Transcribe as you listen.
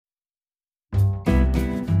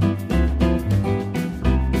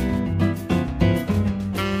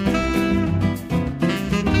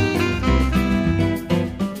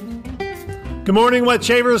Good morning, wet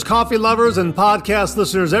shavers, coffee lovers, and podcast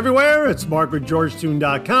listeners everywhere. It's Mark with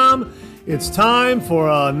GeorgeToon.com. It's time for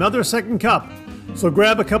another second cup. So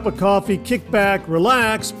grab a cup of coffee, kick back,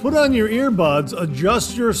 relax, put on your earbuds,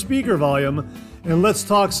 adjust your speaker volume, and let's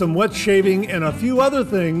talk some wet shaving and a few other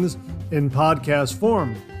things in podcast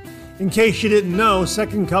form. In case you didn't know,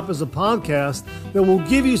 Second Cup is a podcast that will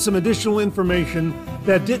give you some additional information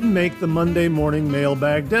that didn't make the Monday morning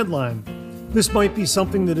mailbag deadline. This might be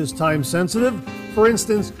something that is time sensitive, for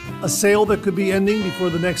instance, a sale that could be ending before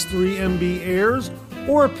the next 3MB airs,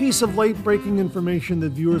 or a piece of late breaking information that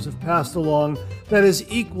viewers have passed along that is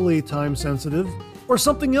equally time sensitive, or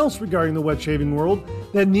something else regarding the wet shaving world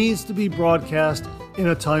that needs to be broadcast in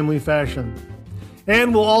a timely fashion.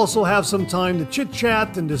 And we'll also have some time to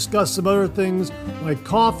chit-chat and discuss some other things like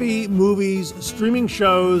coffee, movies, streaming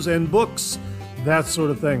shows, and books, that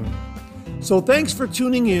sort of thing. So thanks for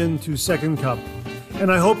tuning in to Second Cup.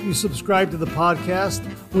 And I hope you subscribe to the podcast,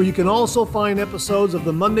 where you can also find episodes of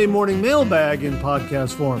the Monday Morning Mailbag in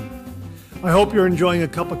podcast form. I hope you're enjoying a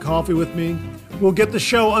cup of coffee with me. We'll get the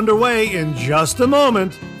show underway in just a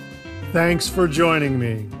moment. Thanks for joining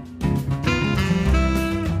me.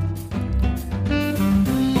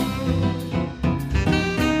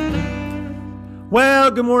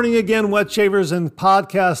 Well, good morning again, wet shavers and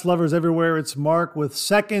podcast lovers everywhere. It's Mark with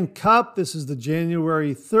Second Cup. This is the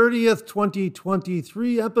January 30th,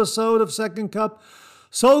 2023 episode of Second Cup.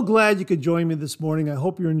 So glad you could join me this morning. I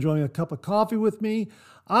hope you're enjoying a cup of coffee with me.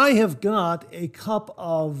 I have got a cup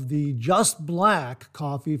of the Just Black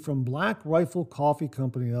coffee from Black Rifle Coffee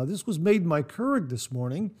Company. Now, this was made in my Keurig this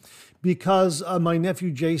morning because my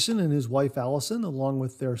nephew Jason and his wife Allison, along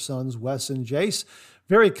with their sons Wes and Jace,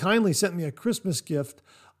 very kindly sent me a Christmas gift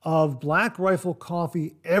of Black Rifle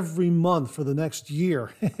coffee every month for the next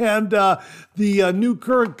year. And the new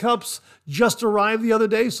Keurig cups just arrived the other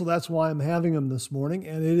day, so that's why I'm having them this morning.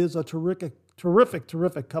 And it is a terrific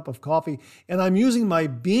cup of coffee. And I'm using my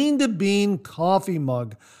Bean to Bean coffee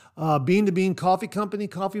mug. Bean to Bean Coffee Company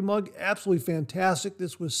coffee mug, absolutely fantastic.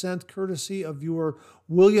 This was sent courtesy of viewer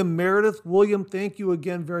William Meredith. William, thank you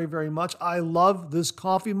again very, very much. I love this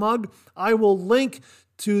coffee mug. I will link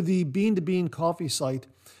to the Bean to Bean coffee site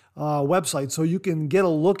website so you can get a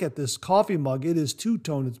look at this coffee mug. It is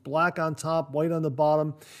two-tone. It's black on top, white on the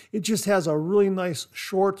bottom. It just has a really nice,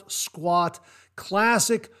 short, squat,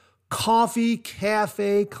 classic coffee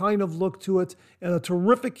cafe kind of look to it, and a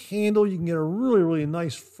terrific handle. You can get a really, really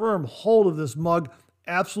nice firm hold of this mug.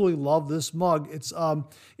 Absolutely love this mug. It's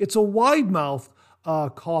a wide mouth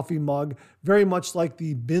coffee mug, very much like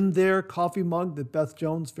the Been There coffee mug that Beth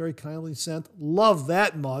Jones very kindly sent. Love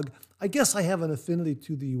that mug. I guess I have an affinity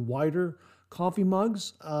to the wider coffee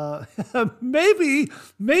mugs. Maybe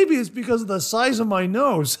it's because of the size of my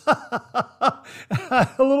nose.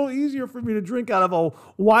 A little easier for me to drink out of a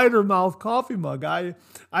wider mouth coffee mug. I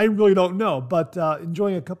really don't know, but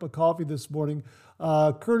enjoying a cup of coffee this morning,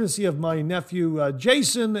 courtesy of my nephew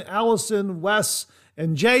Jason, Allison, Wes,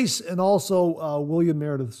 and Jace, and also William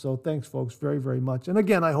Meredith. So thanks, folks, very, very much. And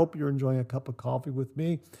again, I hope you're enjoying a cup of coffee with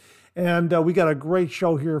me. And we got a great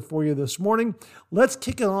show here for you this morning. Let's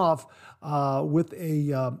kick it off with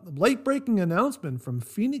a late-breaking announcement from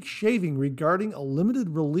Phoenix Shaving regarding a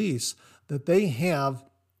limited release that they have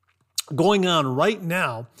going on right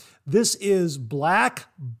now. This is Black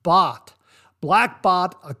Bot. Black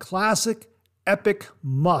Bot, a classic epic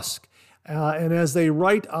musk. And as they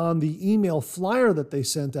write on the email flyer that they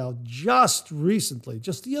sent out just recently,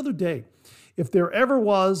 just the other day, if there ever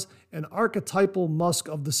was an archetypal musk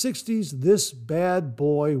of the 60s, this bad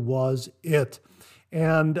boy was it.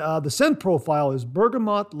 And the scent profile is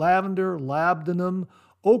bergamot, lavender, labdanum,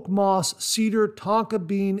 oak moss, cedar, tonka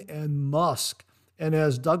bean, and musk. And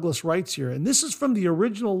as Douglas writes here, and this is from the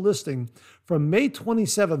original listing from May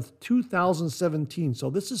 27th, 2017.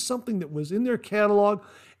 So this is something that was in their catalog,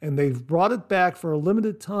 and they've brought it back for a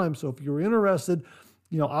limited time. So if you're interested,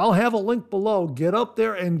 I'll have a link below. Get up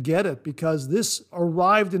there and get it, because this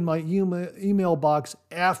arrived in my email box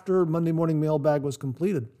after Monday Morning Mailbag was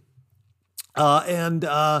completed.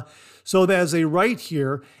 So as they write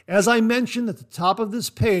here, as I mentioned at the top of this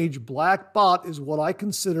page, Black Bot is what I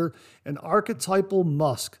consider an archetypal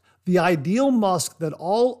musk, the ideal musk that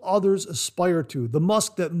all others aspire to, the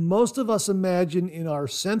musk that most of us imagine in our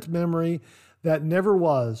scent memory that never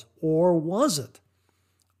was, or was it?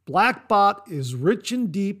 Black Bot is rich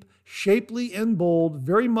and deep, shapely and bold,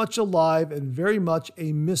 very much alive, and very much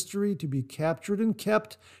a mystery to be captured and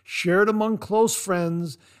kept, shared among close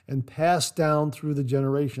friends, and passed down through the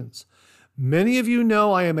generations. Many of you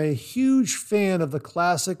know I am a huge fan of the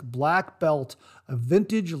classic Black Belt, a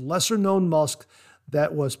vintage, lesser-known musk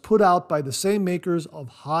that was put out by the same makers of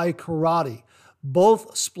High Karate.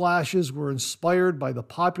 Both splashes were inspired by the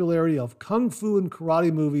popularity of kung fu and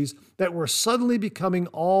karate movies that were suddenly becoming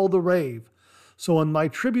all the rave. So in my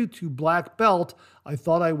tribute to Black Belt, I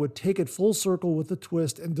thought I would take it full circle with a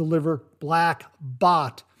twist and deliver Black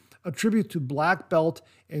Bot, a tribute to Black Belt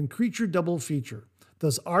and Creature double feature.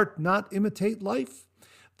 Does art not imitate life?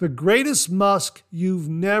 The greatest Musk you've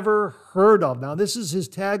never heard of. Now, this is his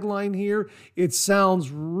tagline here. It sounds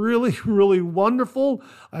really, really wonderful.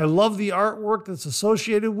 I love the artwork that's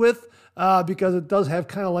associated with because it does have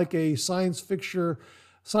kind of like a science fiction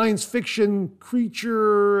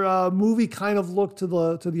creature movie kind of look to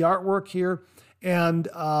the artwork here. And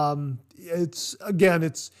it's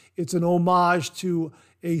an homage to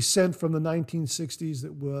a scent from the 1960s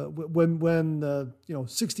that when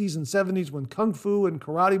 60s and 70s when kung fu and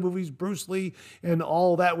karate movies, Bruce Lee and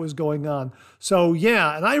all that was going on. So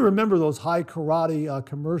yeah, and I remember those High Karate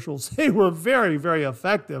commercials. They were very, very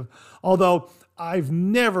effective. Although I've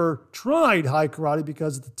never tried High Karate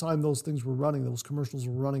because at the time those commercials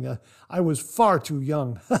were running, I was far too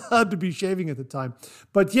young to be shaving at the time.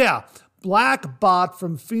 But yeah, Black Bot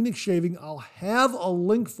from Phoenix Shaving. I'll have a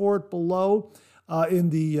link for it below in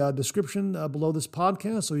the description below this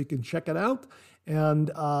podcast so you can check it out.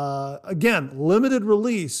 And again, limited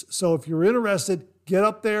release. So if you're interested, get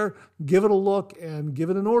up there, give it a look, and give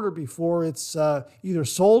it an order before it's either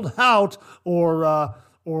sold out or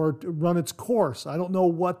run its course. I don't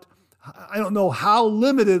know how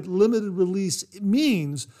limited release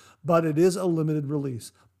means, but it is a limited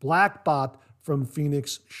release. Black Bot from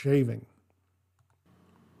Phoenix Shaving.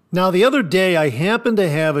 Now, the other day, I happened to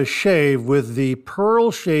have a shave with the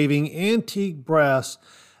Pearl Shaving Antique Brass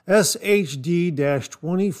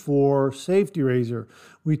SHD-24 safety razor.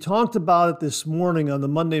 We talked about it this morning on the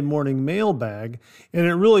Monday morning mailbag, and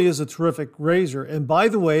it really is a terrific razor. And by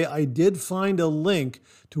the way, I did find a link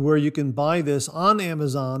to where you can buy this on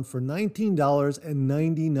Amazon for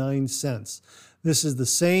 $19.99. This is the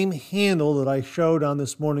same handle that I showed on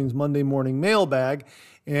this morning's Monday morning mailbag.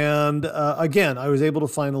 And again, I was able to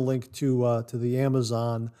find a link to the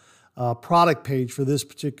Amazon product page for this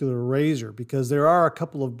particular razor because there are a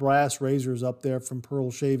couple of brass razors up there from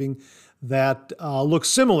Pearl Shaving that look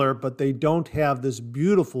similar, but they don't have this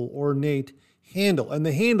beautiful ornate handle. And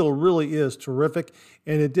the handle really is terrific,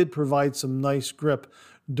 and it did provide some nice grip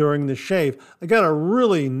during the shave. I got a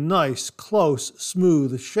really nice, close,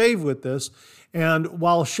 smooth shave with this. And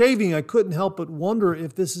while shaving, I couldn't help but wonder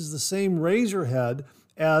if this is the same razor head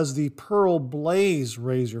as the Pearl Blaze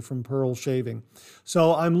razor from Pearl Shaving.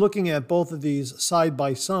 So I'm looking at both of these side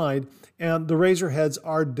by side, and the razor heads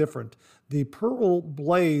are different. The Pearl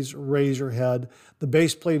Blaze razor head, the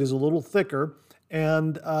base plate is a little thicker,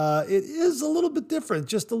 and it is a little bit different,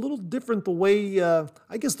 just a little different the way,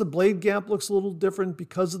 I guess the blade gap looks a little different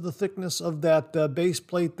because of the thickness of that base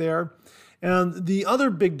plate there. And the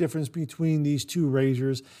other big difference between these two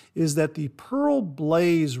razors is that the Pearl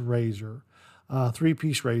Blaze razor,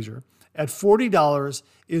 three-piece razor, at $40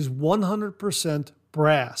 is 100%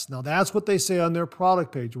 brass. Now, that's what they say on their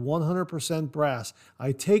product page, 100% brass.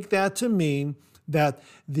 I take that to mean that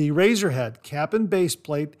the razor head, cap and base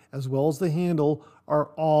plate, as well as the handle, are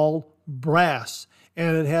all brass.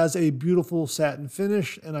 And it has a beautiful satin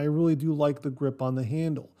finish, and I really do like the grip on the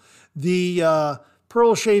handle. The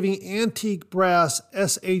Pearl Shaving Antique Brass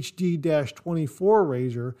SHD-24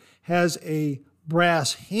 razor has a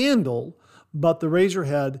brass handle, but the razor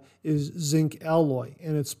head is zinc alloy,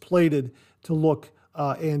 and it's plated to look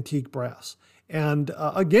antique brass. And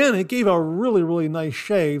again, it gave a really, really nice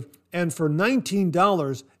shave, and for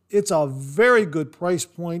 $19, it's a very good price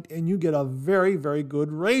point, and you get a very, very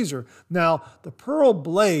good razor. Now, the Pearl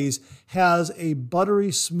Blaze has a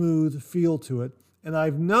buttery smooth feel to it, and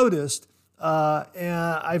I've noticed after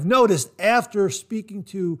speaking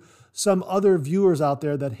to some other viewers out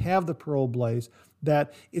there that have the Pearl Blaze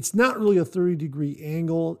that it's not really a 30-degree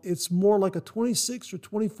angle. It's more like a 26 or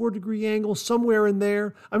 24-degree angle, somewhere in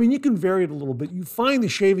there. I mean, you can vary it a little bit. You find the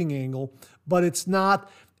shaving angle, but it's not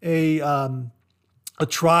a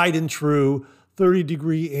tried and true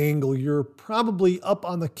 30-degree angle. You're probably up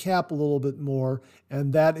on the cap a little bit more,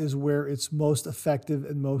 and that is where it's most effective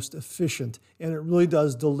and most efficient. And it really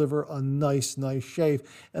does deliver a nice, nice shave.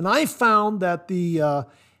 And I found that the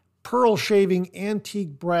Pearl Shaving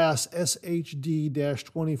Antique Brass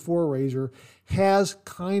SHD-24 razor has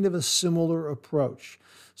kind of a similar approach.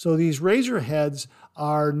 So these razor heads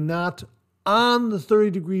are not on the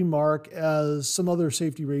 30-degree mark as some other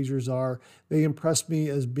safety razors are. They impress me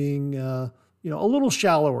as being a little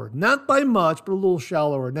shallower. Not by much, but a little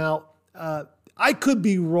shallower. Now, I could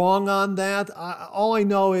be wrong on that. All I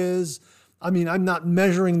know is, I'm not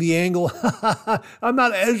measuring the angle. I'm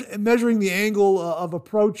not measuring the angle of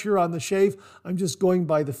approach here on the shave. I'm just going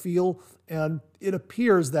by the feel. And it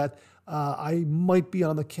appears that I might be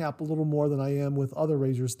on the cap a little more than I am with other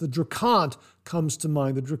razors. The Dracont comes to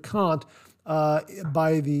mind. The Dracont,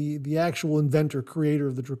 by the actual inventor, creator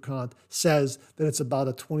of the Dracont, says that it's about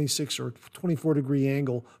a 26 or 24 degree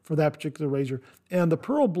angle for that particular razor. And the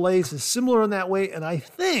Pearl Blaze is similar in that way. And I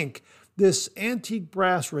think this antique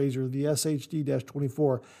brass razor, the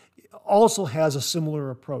SHD-24, also has a similar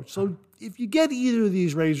approach. So if you get either of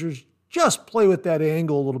these razors, just play with that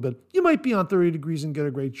angle a little bit. You might be on 30 degrees and get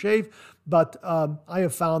a great shave, but I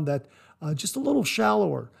have found that just a little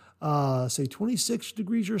shallower, say 26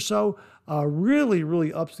 degrees or so, really,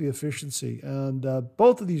 really ups the efficiency. And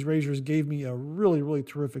both of these razors gave me a really, really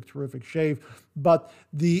terrific shave. But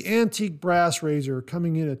the antique brass razor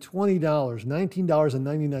coming in at $20,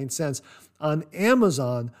 $19.99 on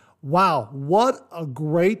Amazon, wow, what a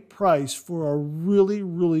great price for a really,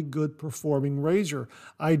 really good performing razor.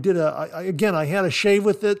 I had a shave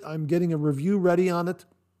with it. I'm getting a review ready on it.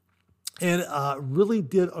 And really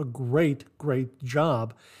did a great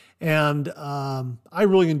job. And I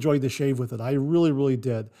really enjoyed the shave with it. I really, really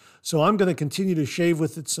did. So I'm going to continue to shave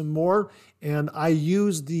with it some more. And I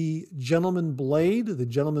use the Gentleman blade, the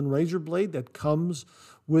Gentleman razor blade that comes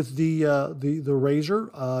with the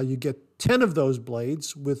razor. You get 10 of those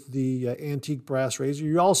blades with the antique brass razor.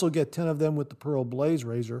 You also get 10 of them with the Pearl Blaze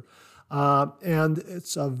razor. And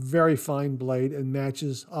it's a very fine blade and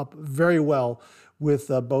matches up very well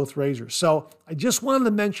with both razors. So I just wanted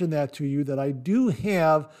to mention that to you, that I do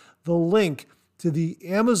have the link to the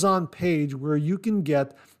Amazon page where you can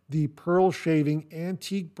get the Pearl Shaving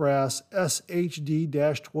Antique Brass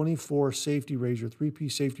SHD-24 safety razor,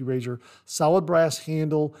 3-piece safety razor, solid brass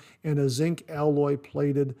handle, and a zinc alloy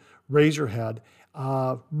plated razor head.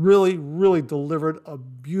 Really, really delivered a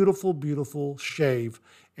beautiful shave.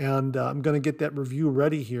 And I'm going to get that review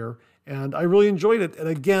ready here. And I really enjoyed it. And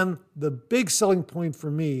again, the big selling point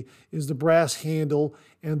for me is the brass handle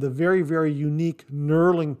and the very, very unique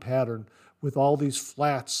knurling pattern with all these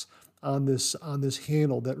flats on this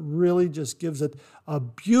handle that really just gives it a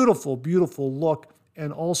beautiful look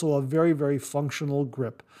and also a very, very functional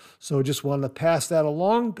grip. So just wanted to pass that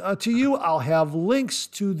along to you. I'll have links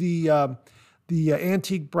to the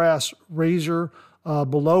antique brass razor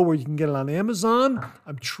below where you can get it on Amazon.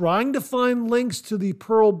 I'm trying to find links to the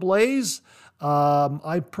Pearl Blaze.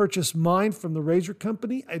 I purchased mine from the razor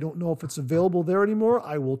company. I don't know if it's available there anymore.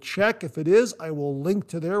 I will check. If it is, I will link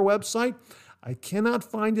to their website. I cannot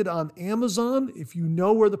find it on Amazon. If you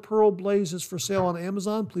know where the Pearl Blaze is for sale on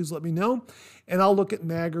Amazon, please let me know. And I'll look at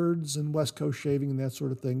Maggard's and West Coast Shaving and that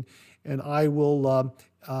sort of thing. And I will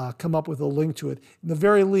come up with a link to it. In the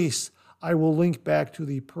very least, I will link back to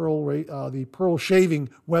the Pearl Shaving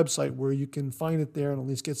website where you can find it there and at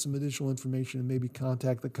least get some additional information and maybe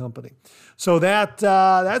contact the company. So that's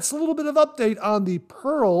a little bit of update on the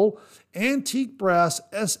Pearl Antique Brass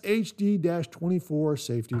SHD-24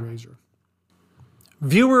 safety razor.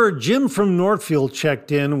 Viewer Jim from Northfield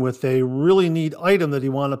checked in with a really neat item that he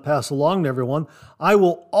wanted to pass along to everyone. I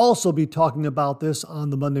will also be talking about this on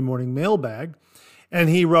the Monday Morning Mailbag. And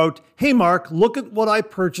he wrote, "Hey Mark, look at what I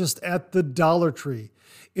purchased at the Dollar Tree.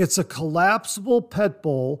 It's a collapsible pet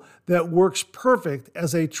bowl that works perfect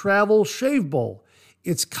as a travel shave bowl.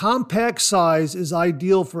 Its compact size is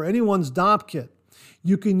ideal for anyone's DOP kit.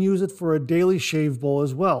 You can use it for a daily shave bowl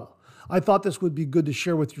as well. I thought this would be good to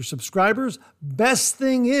share with your subscribers. Best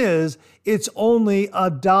thing is, it's only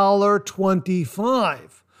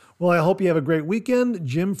 $1.25. Well, I hope you have a great weekend.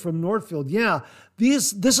 Jim from Northfield. Yeah,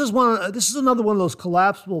 this is another one of those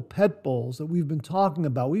collapsible pet bowls that we've been talking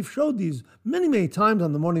about. We've showed these many times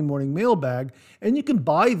on the Morning Mailbag, and you can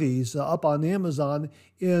buy these up on Amazon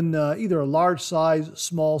in either a large size,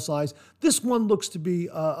 small size. This one looks to be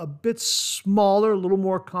a bit smaller, a little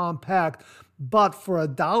more compact, but for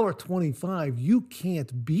 $1.25, you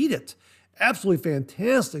can't beat it. Absolutely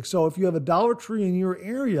fantastic. So if you have a Dollar Tree in your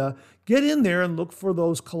area, get in there and look for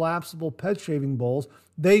those collapsible pet shaving bowls.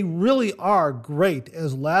 They really are great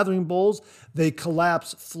as lathering bowls. They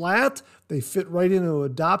collapse flat. They fit right into a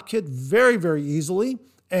DOP kit very easily.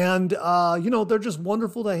 And, they're just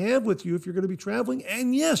wonderful to have with you if you're going to be traveling.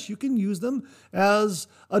 And yes, you can use them as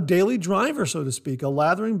a daily driver, so to speak, a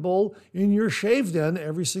lathering bowl in your shave den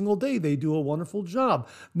every single day. They do a wonderful job.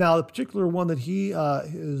 Now, the particular one that he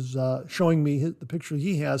is showing me, the picture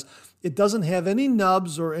he has, it doesn't have any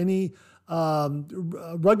nubs or any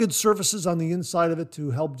rugged surfaces on the inside of it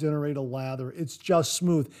to help generate a lather. It's just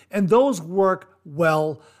smooth. And those work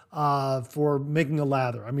well for making a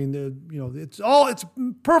lather. I mean, it's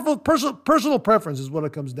perfect personal preference is what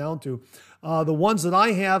it comes down to. The ones that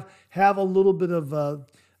I have a little bit of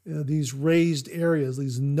these raised areas,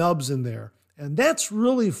 these nubs in there, and that's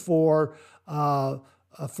really for your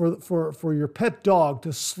pet dog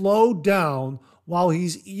to slow down while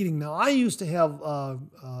he's eating. Now, I used to have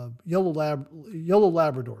yellow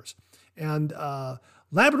Labradors, and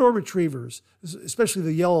Labrador Retrievers, especially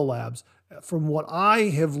the yellow labs, from what I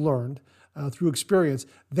have learned through experience,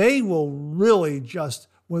 they will really just,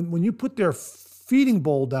 when you put their feeding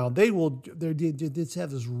bowl down, they just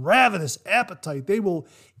have this ravenous appetite. They will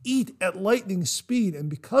eat at lightning speed, and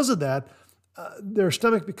because of that, their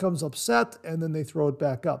stomach becomes upset, and then they throw it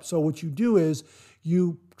back up. So what you do is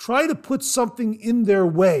you try to put something in their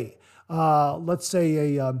way. Let's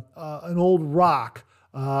say an old rock,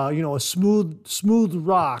 a smooth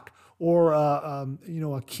rock, or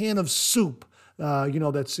a can of soup,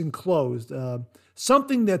 that's enclosed.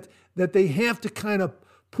 Something that they have to kind of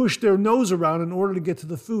push their nose around in order to get to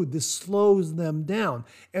the food. This slows them down.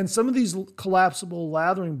 And some of these collapsible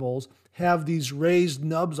lathering bowls have these raised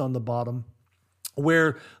nubs on the bottom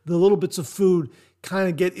where the little bits of food kind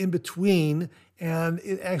of get in between, and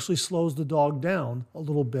it actually slows the dog down a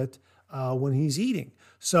little bit when he's eating.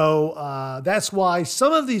 So that's why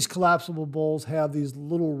some of these collapsible bowls have these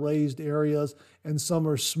little raised areas, and some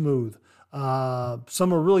are smooth.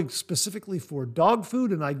 Some are really specifically for dog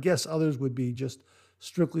food, and I guess others would be just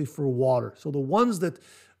strictly for water. So the ones that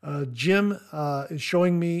Jim is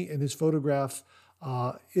showing me in his photograph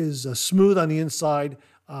is smooth on the inside.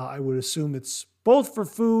 I would assume it's both for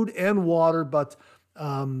food and water, but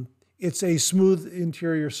it's a smooth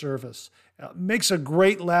interior surface. Makes a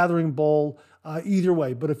great lathering bowl either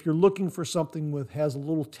way, but if you're looking for something has a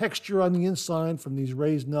little texture on the inside from these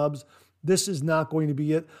raised nubs, this is not going to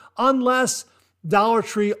be it, unless Dollar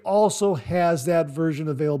Tree also has that version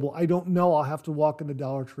available. I don't know. I'll have to walk into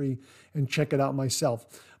Dollar Tree and check it out myself.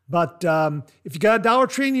 But if you got a Dollar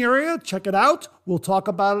Tree in the area, check it out. We'll talk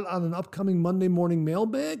about it on an upcoming Monday morning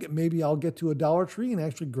mailbag. Maybe I'll get to a Dollar Tree and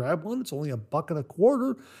actually grab one. It's only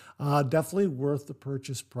 $1.25. Definitely worth the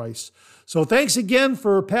purchase price. So thanks again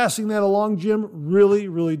for passing that along, Jim. Really,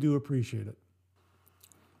 really do appreciate it.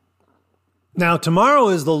 Now, tomorrow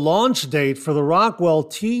is the launch date for the Rockwell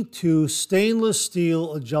T2 stainless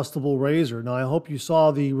steel adjustable razor. Now, I hope you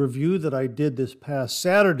saw the review that I did this past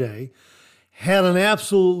Saturday. Had an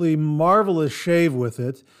absolutely marvelous shave with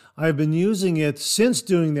it. I've been using it since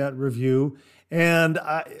doing that review, and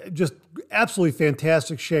just absolutely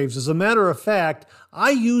fantastic shaves. As a matter of fact, I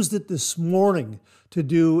used it this morning to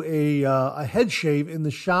do a head shave in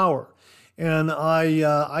the shower. And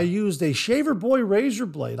I used a Shaver Boy razor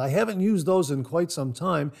blade. I haven't used those in quite some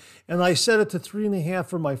time. And I set it to 3.5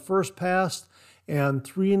 for my first pass, and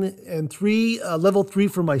level 3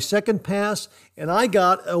 for my second pass. And I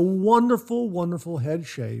got a wonderful, wonderful head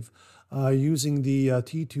shave using the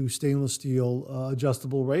T2 stainless steel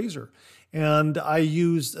adjustable razor. And I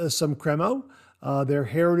used some Cremo, their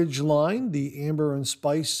Heritage line, the Amber and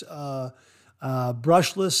Spice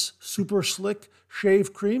brushless super slick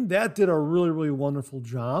shave cream. That did a really, really wonderful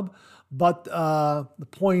job. But the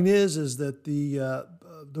point is that the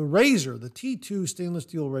razor, the T2 stainless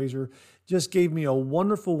steel razor, just gave me a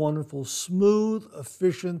wonderful, wonderful, smooth,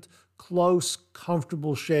 efficient, close,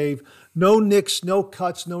 comfortable shave. No nicks, no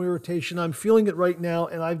cuts, no irritation. I'm feeling it right now,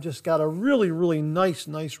 and I've just got a really, really nice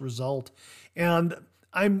result. And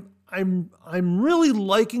I'm really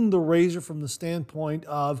liking the razor from the standpoint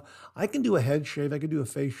of I can do a head shave, I can do a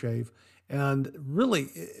face shave, and really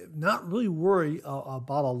not really worry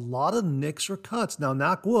about a lot of nicks or cuts. Now,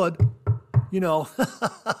 knock wood,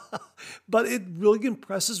 but it really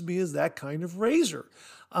impresses me as that kind of razor.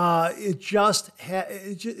 It's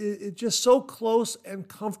just so close and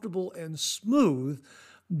comfortable and smooth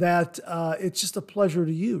that it's just a pleasure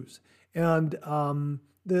to use. And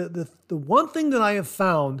the one thing that I have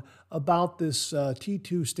found about this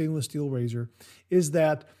T2 stainless steel razor is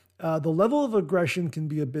that the level of aggression can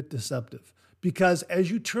be a bit deceptive, because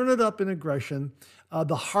as you turn it up in aggression,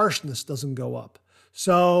 the harshness doesn't go up.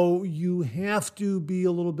 So you have to be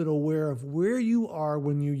a little bit aware of where you are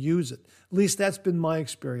when you use it. At least that's been my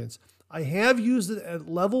experience. I have used it at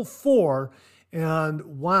level 4, and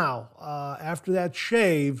wow, after that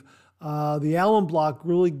shave, the alum block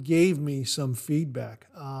really gave me some feedback.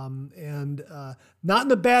 And not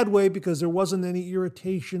in a bad way, because there wasn't any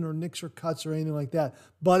irritation or nicks or cuts or anything like that.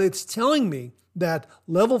 But it's telling me that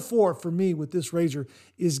level 4 for me with this razor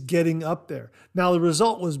is getting up there. Now, the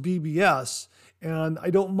result was BBS. And I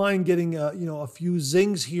don't mind getting a few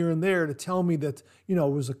zings here and there to tell me that it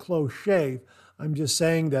was a close shave. I'm just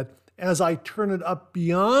saying that as I turn it up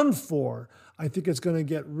beyond 4, I think it's going to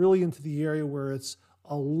get really into the area where it's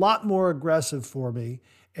a lot more aggressive for me.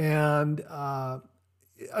 And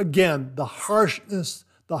again, the harshness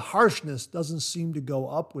doesn't seem to go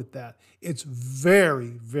up with that. It's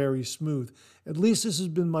very, very smooth. At least this has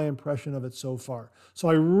been my impression of it so far. So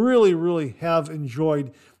I really, really have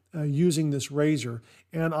enjoyed using this razor.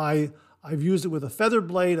 And I've used it with a feather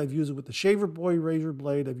blade. I've used it with the Shaver Boy razor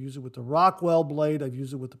blade. I've used it with the Rockwell blade. I've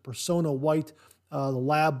used it with the Persona White, the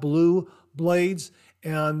Lab Blue blades.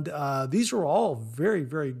 And these are all very,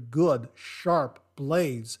 very good, sharp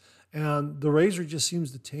blades. And the razor just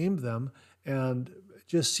seems to tame them and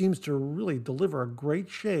just seems to really deliver a great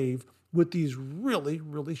shave with these really,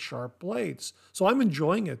 really sharp blades. So I'm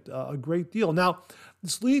enjoying it a great deal. Now,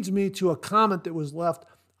 this leads me to a comment that was left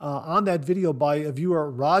on that video by a viewer,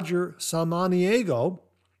 Roger Samaniego.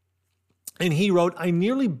 And he wrote, I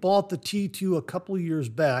nearly bought the T2 a couple of years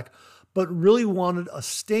back, but really wanted a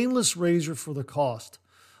stainless razor for the cost.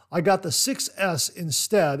 I got the 6S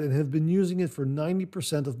instead and have been using it for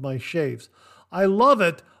 90% of my shaves. I love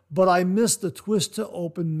it, but I miss the twist to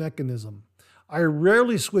open mechanism. I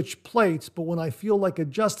rarely switch plates, but when I feel like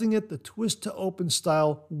adjusting it, the twist to open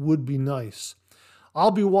style would be nice.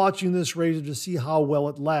 I'll be watching this razor to see how well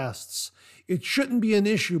it lasts. It shouldn't be an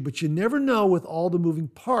issue, but you never know with all the moving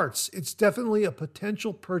parts. It's definitely a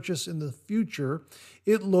potential purchase in the future.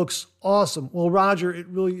 It looks awesome. Well, Roger, it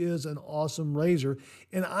really is an awesome razor.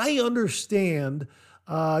 And I understand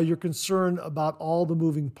your concern about all the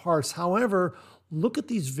moving parts. However, look at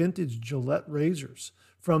these vintage Gillette razors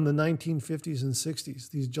from the 1950s and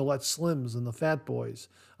 60s, these Gillette Slims and the Fat Boys.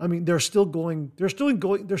 I mean, they're still going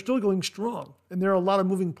strong. And there are a lot of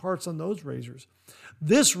moving parts on those razors.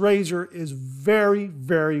 This razor is very,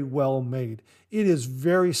 very well made. It is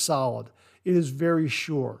very solid. It is very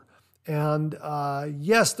sure. And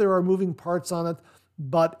yes, there are moving parts on it,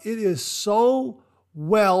 but it is so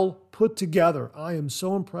well put together. I am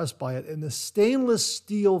so impressed by it. And the stainless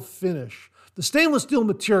steel finish, the stainless steel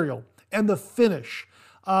material and the finish,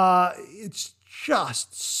 it's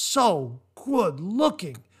just so good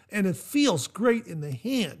looking, and it feels great in the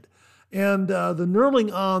hand. And the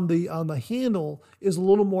knurling on the handle is a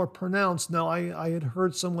little more pronounced. Now, I had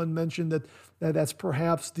heard someone mention that's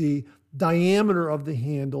perhaps the diameter of the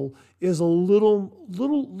handle is a little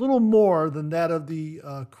more than that of the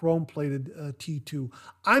chrome-plated T2.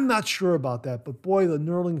 I'm not sure about that, but boy, the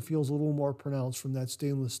knurling feels a little more pronounced from that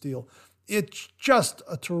stainless steel. It's just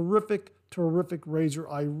a terrific razor.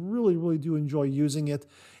 I really, really do enjoy using it.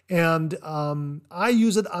 And I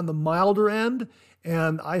use it on the milder end,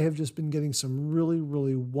 and I have just been getting some really,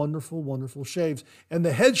 really wonderful, wonderful shaves. And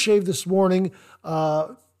the head shave this morning,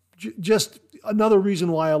 just another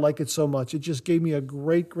reason why I like it so much. It just gave me a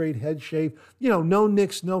great, great head shave. You know, no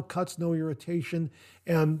nicks, no cuts, no irritation.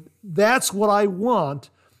 And that's what I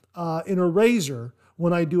want in a razor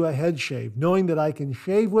when I do a head shave, knowing that I can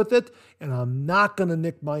shave with it and I'm not going to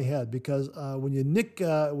nick my head, because when you nick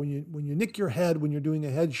your head when you're doing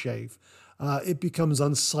a head shave, it becomes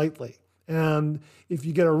unsightly. And if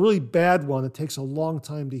you get a really bad one, it takes a long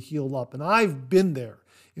time to heal up. And I've been there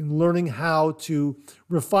in learning how to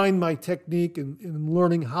refine my technique and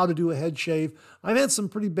learning how to do a head shave. I've had some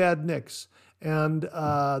pretty bad nicks. And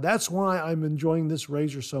that's why I'm enjoying this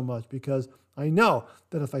razor so much, because I know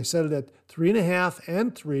that if I set it at 3.5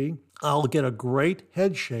 and 3, I'll get a great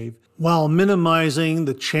head shave while minimizing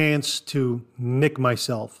the chance to nick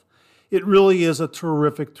myself. It really is a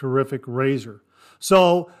terrific, terrific razor.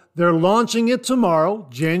 So they're launching it tomorrow,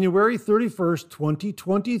 January 31st,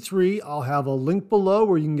 2023. I'll have a link below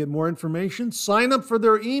where you can get more information. Sign up for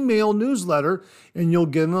their email newsletter, and you'll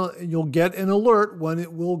get an alert when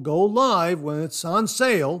it will go live, when it's on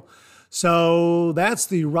sale. So that's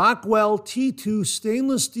the Rockwell T2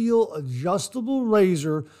 stainless steel adjustable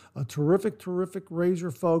razor. A terrific, terrific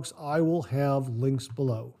razor, folks. I will have links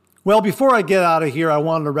below. Well, before I get out of here, I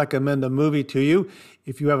wanted to recommend a movie to you.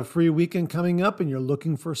 If you have a free weekend coming up and you're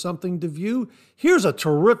looking for something to view, here's a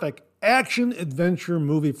terrific action-adventure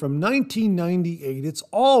movie from 1998. It's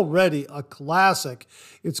already a classic.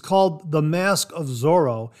 It's called The Mask of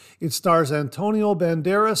Zorro. It stars Antonio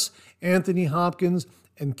Banderas, Anthony Hopkins,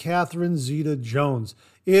 and Catherine Zeta-Jones.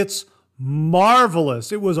 It's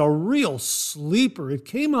marvelous. It was a real sleeper. It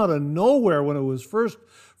came out of nowhere when it was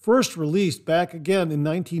first released back again in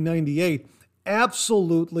 1998.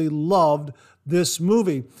 Absolutely loved this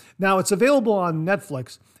movie. Now, it's available on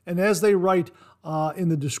Netflix, and as they write in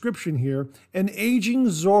the description here, an aging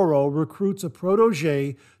Zorro recruits a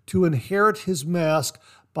protege to inherit his mask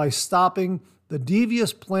by stopping the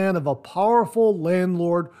devious plan of a powerful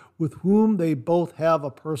landlord with whom they both have a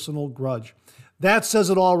personal grudge. That says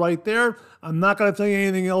it all right there. I'm not going to tell you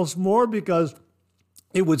anything else more because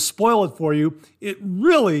it would spoil it for you. It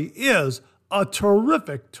really is a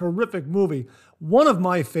terrific, terrific movie. One of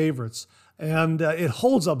my favorites. And it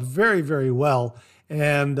holds up very, very well.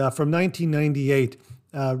 And from 1998,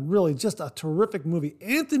 really just a terrific movie.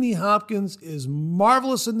 Anthony Hopkins is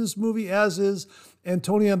marvelous in this movie, as is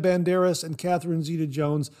Antonio Banderas and Catherine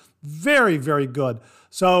Zeta-Jones. Very, very good.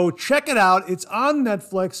 So check it out. It's on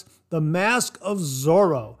Netflix, The Mask of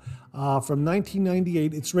Zorro. From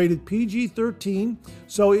 1998. It's rated PG-13,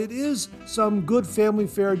 so it is some good family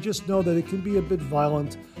fare. Just know that it can be a bit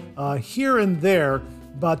violent here and there,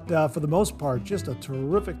 but for the most part, just a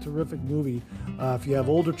terrific, terrific movie. If you have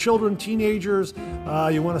older children, teenagers,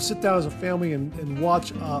 you want to sit down as a family and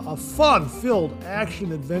watch a fun-filled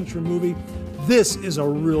action-adventure movie, this is a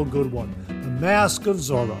real good one, The Mask of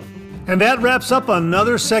Zorro. And that wraps up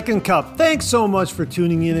another Second Cup. Thanks so much for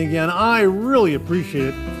tuning in again. I really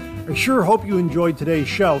appreciate it. I sure hope you enjoyed today's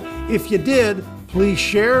show. If you did, please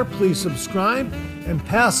share, please subscribe, and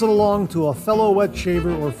pass it along to a fellow wet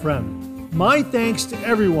shaver or friend. My thanks to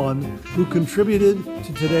everyone who contributed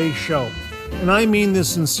to today's show. And I mean this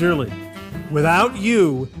sincerely. Without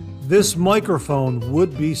you, this microphone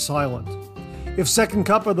would be silent. If Second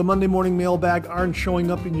Cup or the Monday Morning Mailbag aren't showing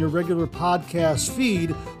up in your regular podcast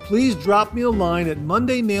feed, please drop me a line at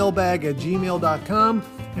mondaymailbag@gmail.com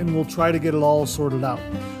and we'll try to get it all sorted out.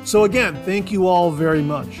 So again, thank you all very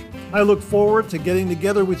much. I look forward to getting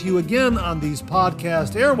together with you again on these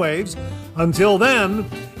podcast airwaves. Until then,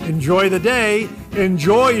 enjoy the day,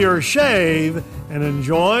 enjoy your shave, and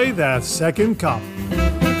enjoy that Second Cup.